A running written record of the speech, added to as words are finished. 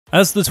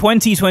As the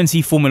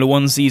 2020 Formula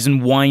 1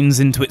 season winds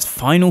into its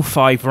final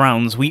 5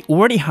 rounds, we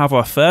already have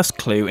our first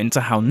clue into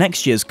how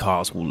next year's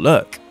cars will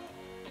look.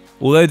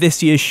 Although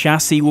this year's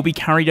chassis will be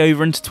carried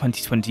over into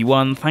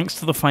 2021 thanks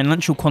to the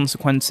financial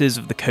consequences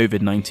of the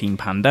COVID-19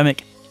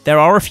 pandemic, there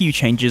are a few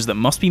changes that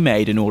must be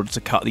made in order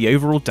to cut the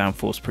overall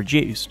downforce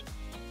produced.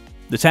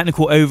 The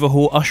technical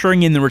overhaul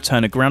ushering in the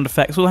return of ground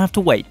effects will have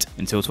to wait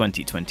until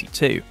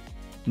 2022.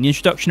 And the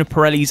introduction of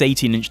Pirelli's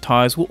 18-inch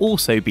tyres will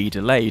also be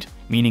delayed,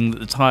 meaning that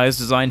the tyres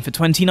designed for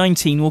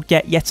 2019 will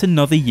get yet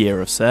another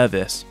year of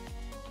service.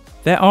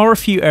 There are a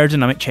few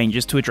aerodynamic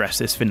changes to address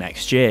this for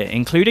next year,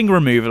 including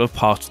removal of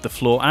part of the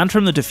floor and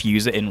from the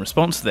diffuser in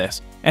response to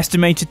this,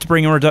 estimated to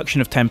bring a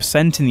reduction of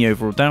 10% in the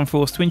overall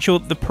downforce to ensure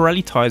that the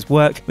Pirelli tyres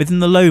work within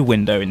the load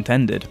window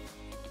intended.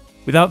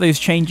 Without those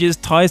changes,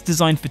 tyres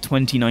designed for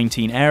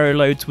 2019 aero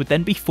loads would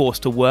then be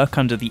forced to work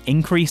under the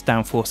increased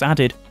downforce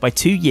added by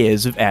 2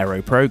 years of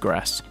aero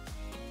progress.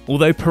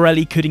 Although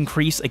Pirelli could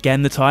increase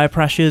again the tyre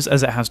pressures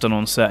as it has done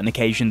on certain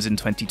occasions in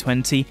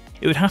 2020,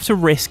 it would have to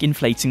risk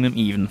inflating them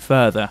even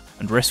further,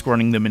 and risk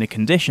running them in a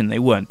condition they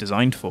weren't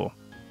designed for.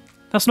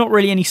 That's not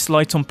really any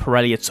slight on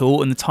Pirelli at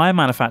all, and the tyre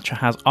manufacturer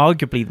has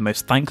arguably the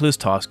most thankless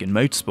task in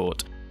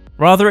motorsport.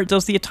 Rather, it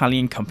does the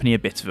Italian company a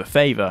bit of a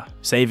favour,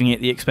 saving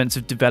it the expense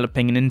of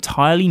developing an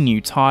entirely new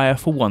tyre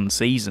for one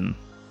season.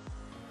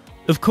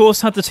 Of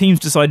course, had the teams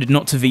decided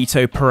not to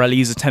veto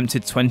Pirelli's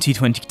attempted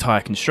 2020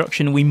 tyre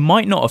construction, we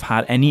might not have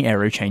had any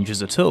aero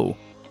changes at all,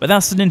 but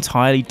that's an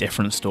entirely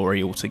different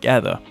story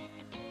altogether.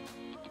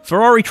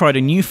 Ferrari tried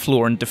a new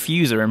floor and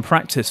diffuser in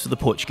practice for the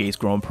Portuguese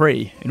Grand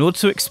Prix, in order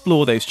to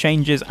explore those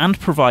changes and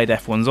provide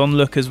F1's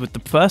onlookers with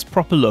the first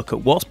proper look at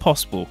what's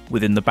possible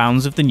within the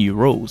bounds of the new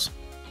rules.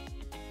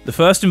 The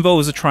first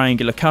involves a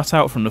triangular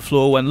cutout from the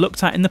floor when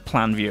looked at in the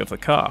plan view of the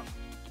car.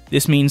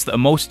 This means that a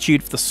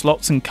multitude of the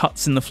slots and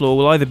cuts in the floor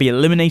will either be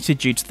eliminated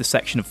due to the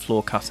section of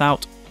floor cut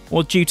out,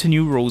 or due to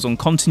new rules on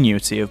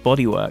continuity of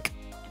bodywork.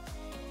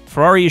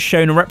 Ferrari has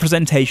shown a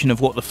representation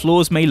of what the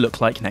floors may look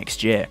like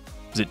next year,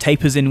 as it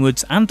tapers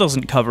inwards and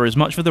doesn't cover as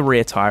much of the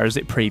rear tyre as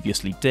it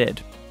previously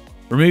did.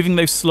 Removing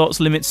those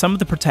slots limits some of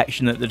the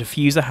protection that the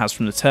diffuser has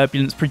from the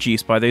turbulence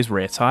produced by those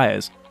rear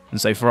tyres, and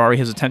so Ferrari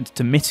has attempted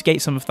to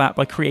mitigate some of that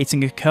by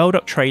creating a curled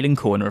up trailing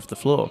corner of the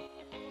floor.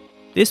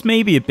 This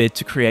may be a bid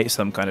to create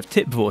some kind of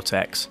tip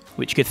vortex,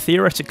 which could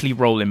theoretically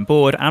roll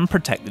inboard and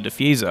protect the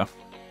diffuser.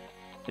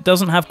 It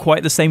doesn't have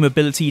quite the same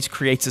ability to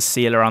create a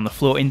seal around the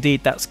floor,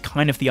 indeed that's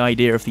kind of the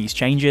idea of these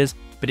changes,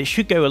 but it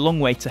should go a long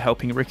way to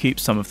helping recoup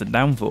some of the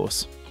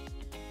downforce.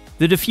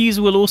 The diffuser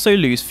will also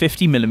lose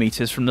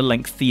 50mm from the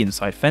length of the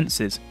inside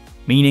fences,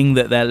 meaning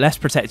that they're less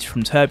protected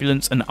from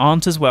turbulence and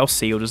aren't as well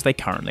sealed as they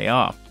currently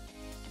are.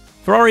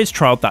 Ferrari has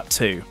trialled that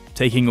too,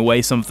 taking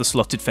away some of the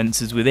slotted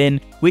fences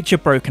within, which are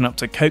broken up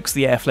to coax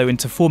the airflow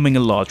into forming a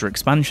larger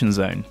expansion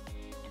zone.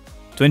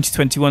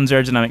 2021's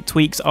aerodynamic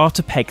tweaks are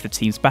to peg the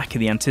teams back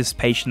in the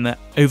anticipation that,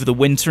 over the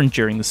winter and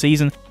during the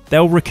season,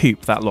 they'll recoup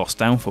that lost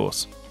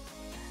downforce.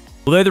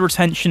 Although the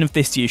retention of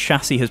this year's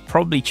chassis has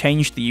probably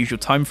changed the usual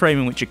timeframe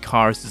in which a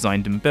car is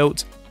designed and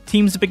built,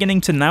 teams are beginning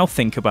to now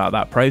think about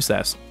that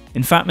process.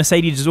 In fact,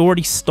 Mercedes has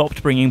already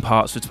stopped bringing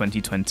parts for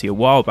 2020 a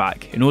while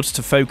back, in order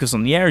to focus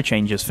on the aero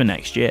changes for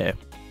next year.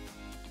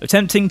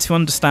 Attempting to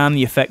understand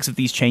the effects of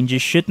these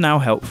changes should now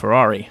help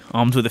Ferrari,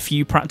 armed with a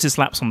few practice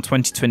laps on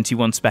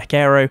 2021 spec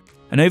aero,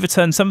 and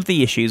overturn some of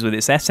the issues with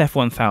its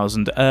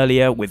SF1000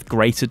 earlier with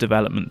greater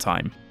development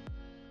time.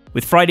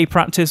 With Friday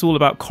practice all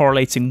about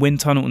correlating wind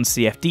tunnel and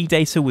CFD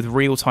data with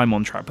real-time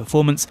on-track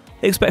performance,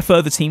 they expect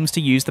further teams to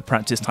use the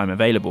practice time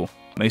available,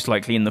 most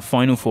likely in the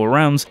final 4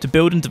 rounds, to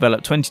build and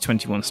develop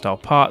 2021 style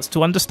parts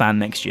to understand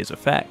next year's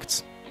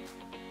effects.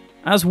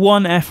 As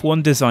one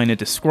F1 designer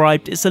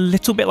described, it's a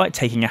little bit like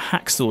taking a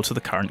hacksaw to the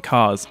current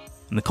cars,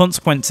 and the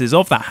consequences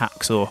of that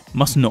hacksaw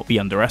must not be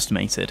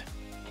underestimated.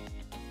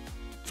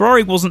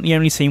 Ferrari wasn't the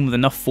only team with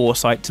enough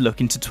foresight to look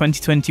into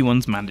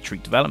 2021's mandatory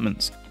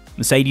developments.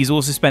 Mercedes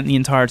also spent the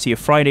entirety of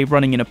Friday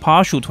running in a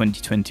partial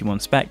 2021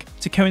 spec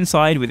to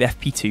coincide with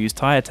FP2's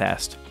tyre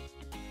test.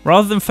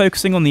 Rather than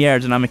focusing on the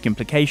aerodynamic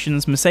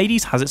implications,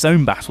 Mercedes has its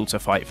own battle to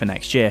fight for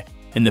next year,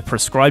 in the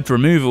prescribed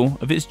removal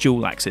of its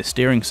dual-axis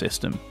steering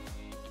system.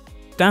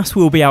 DAS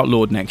will be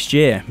outlawed next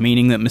year,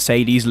 meaning that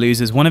Mercedes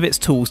loses one of its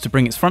tools to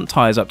bring its front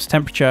tyres up to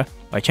temperature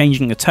by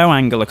changing the toe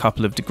angle a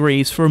couple of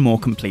degrees for a more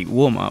complete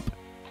warm-up.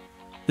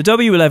 The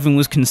W11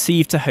 was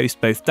conceived to host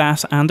both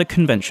DAS and a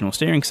conventional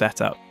steering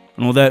setup,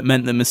 and although it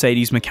meant that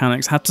Mercedes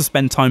mechanics had to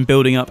spend time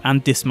building up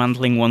and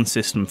dismantling one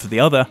system for the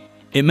other,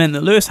 it meant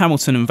that Lewis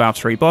Hamilton and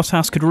Valtteri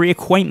Bottas could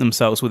reacquaint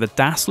themselves with a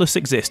DAS-less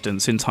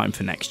existence in time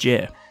for next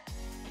year.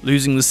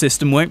 Losing the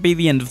system won't be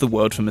the end of the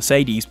world for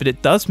Mercedes, but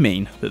it does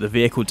mean that the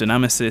vehicle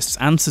dynamicists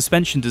and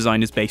suspension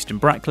designers based in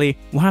Brackley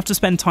will have to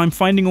spend time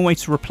finding a way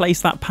to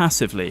replace that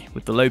passively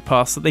with the load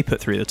paths that they put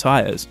through the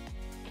tyres.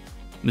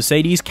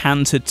 Mercedes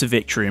cantered to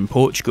victory in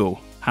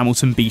Portugal,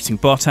 Hamilton beating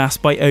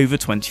Bottas by over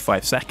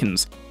 25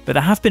 seconds, but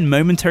there have been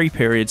momentary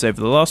periods over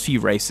the last few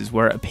races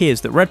where it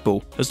appears that Red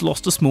Bull has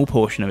lost a small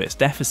portion of its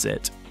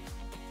deficit.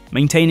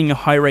 Maintaining a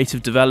high rate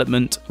of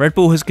development, Red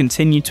Bull has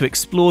continued to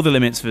explore the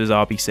limits of his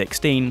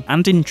RB16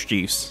 and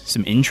introduce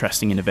some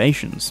interesting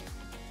innovations.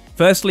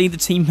 Firstly, the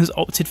team has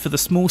opted for the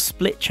small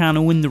split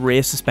channel in the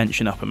rear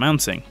suspension upper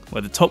mounting,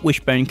 where the top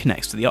wishbone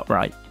connects to the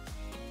upright.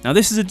 Now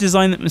this is a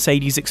design that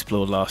Mercedes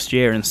explored last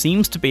year and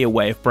seems to be a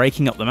way of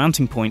breaking up the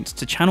mounting point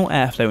to channel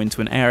airflow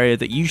into an area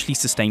that usually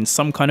sustains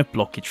some kind of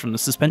blockage from the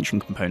suspension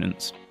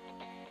components.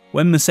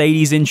 When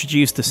Mercedes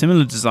introduced a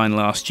similar design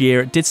last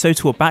year, it did so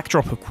to a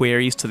backdrop of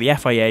queries to the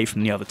FIA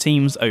from the other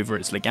teams over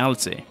its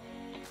legality.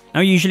 Now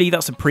usually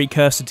that's a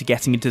precursor to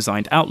getting a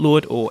design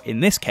outlawed, or in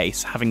this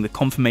case, having the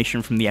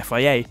confirmation from the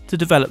FIA to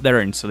develop their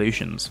own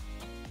solutions.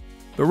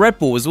 But Red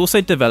Bull has also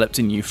developed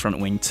a new front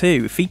wing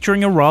too,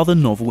 featuring a rather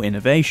novel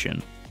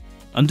innovation.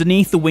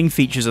 Underneath, the wing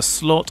features a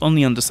slot on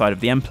the underside of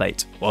the end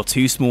plate, while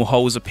two small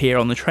holes appear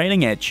on the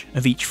trailing edge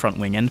of each front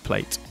wing end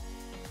plate.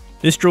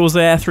 This draws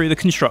air through the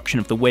construction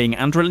of the wing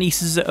and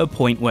releases it at a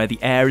point where the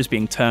air is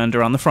being turned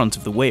around the front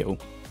of the wheel.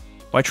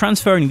 By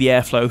transferring the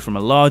airflow from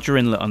a larger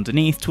inlet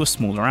underneath to a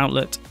smaller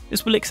outlet,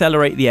 this will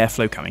accelerate the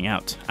airflow coming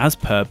out, as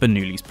per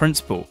Bernoulli's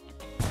principle.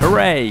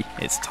 Hooray!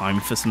 It's time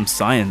for some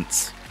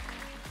science.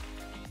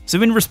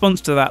 So in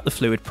response to that, the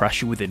fluid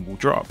pressure within will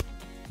drop.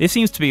 This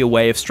seems to be a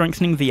way of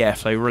strengthening the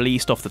airflow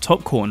released off the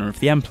top corner of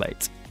the end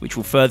plate, which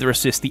will further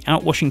assist the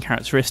outwashing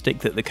characteristic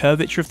that the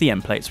curvature of the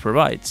end plates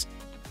provides.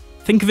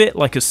 Think of it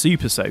like a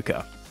super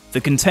soaker.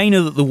 The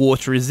container that the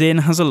water is in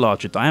has a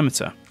larger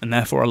diameter, and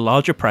therefore a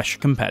larger pressure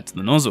compared to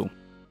the nozzle.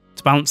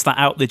 To balance that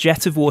out, the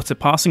jet of water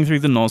passing through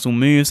the nozzle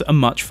moves at a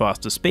much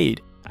faster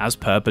speed, as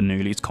per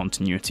Bernoulli's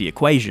continuity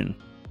equation.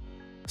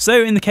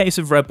 So in the case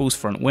of Red Bull's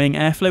front wing,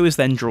 airflow is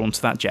then drawn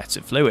to that jet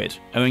of fluid,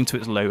 owing to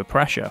its lower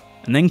pressure,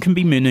 and then can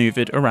be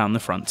manoeuvred around the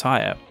front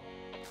tyre.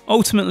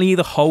 Ultimately,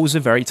 the holes are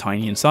very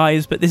tiny in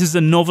size, but this is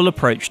a novel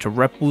approach to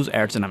Red Bull's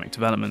aerodynamic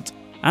development,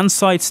 and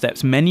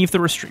sidesteps many of the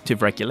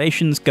restrictive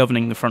regulations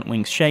governing the front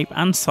wing's shape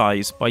and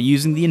size by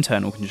using the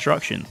internal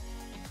construction.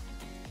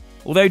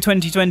 Although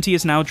 2020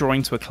 is now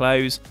drawing to a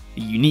close,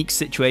 the unique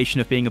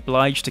situation of being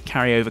obliged to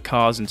carry over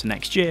cars into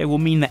next year will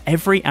mean that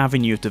every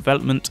avenue of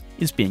development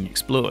is being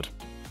explored.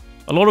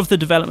 A lot of the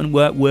development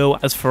work will,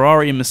 as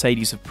Ferrari and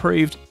Mercedes have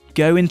proved,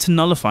 go into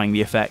nullifying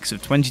the effects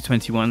of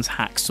 2021's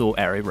hacksaw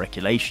era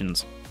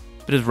regulations.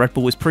 But as Red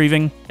Bull is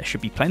proving, there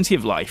should be plenty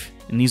of life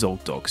in these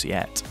old dogs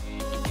yet.